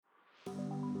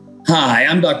Hi,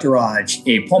 I'm Dr. Raj,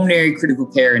 a pulmonary critical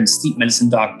care and sleep medicine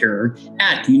doctor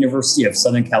at the University of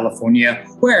Southern California,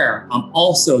 where I'm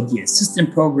also the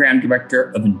assistant program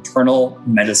director of internal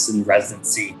medicine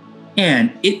residency.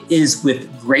 And it is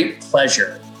with great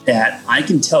pleasure that I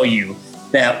can tell you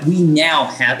that we now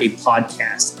have a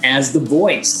podcast as the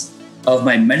voice of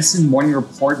my Medicine Morning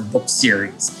Report book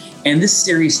series. And this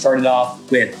series started off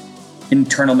with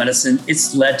internal medicine.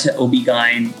 It's led to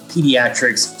OB-GYN,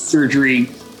 pediatrics,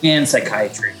 surgery, and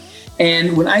psychiatry.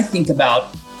 And when I think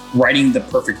about writing the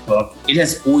perfect book, it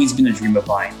has always been a dream of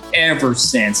mine ever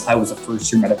since I was a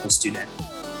first-year medical student.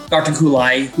 Dr.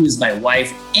 Kulai, who is my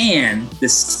wife and the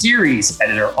series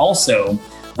editor also,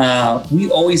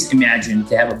 we always imagined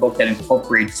to have a book that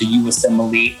incorporates the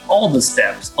USMLE, all the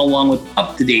steps, along with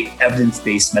up-to-date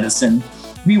evidence-based medicine.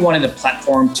 We wanted a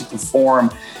platform to perform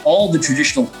all the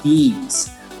traditional themes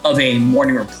of a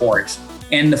morning report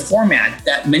and the format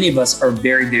that many of us are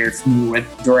very, very familiar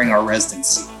with during our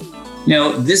residency.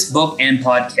 This book and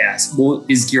podcast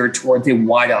is geared towards a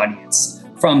wide audience,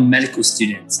 from medical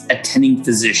students, attending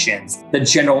physicians, the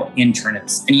general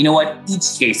internists. And you know what?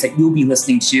 Each case that you'll be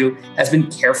listening to has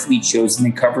been carefully chosen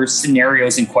and covers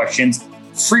scenarios and questions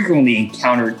frequently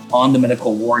encountered on the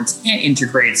medical wards and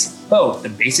integrates both the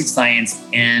basic science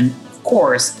and, of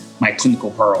course, my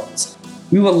clinical pearls.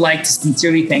 We would like to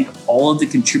sincerely thank all of the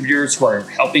contributors who are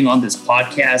helping on this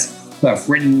podcast, who have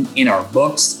written in our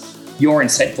books. Your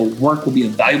insightful work will be a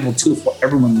valuable tool for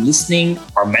everyone listening,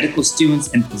 our medical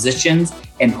students and physicians,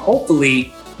 and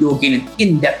hopefully you'll gain an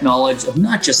in-depth knowledge of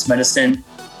not just medicine,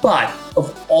 but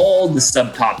of all the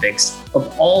subtopics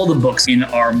of all the books in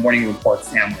our Morning Report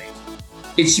family.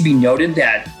 It should be noted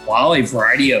that while a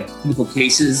variety of clinical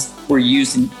cases were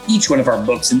used in each one of our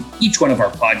books and each one of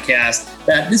our podcasts,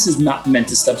 that this is not meant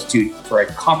to substitute for a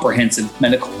comprehensive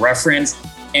medical reference.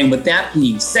 And with that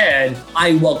being said,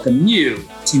 I welcome you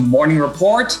to Morning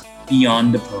Report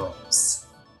Beyond the Pearls.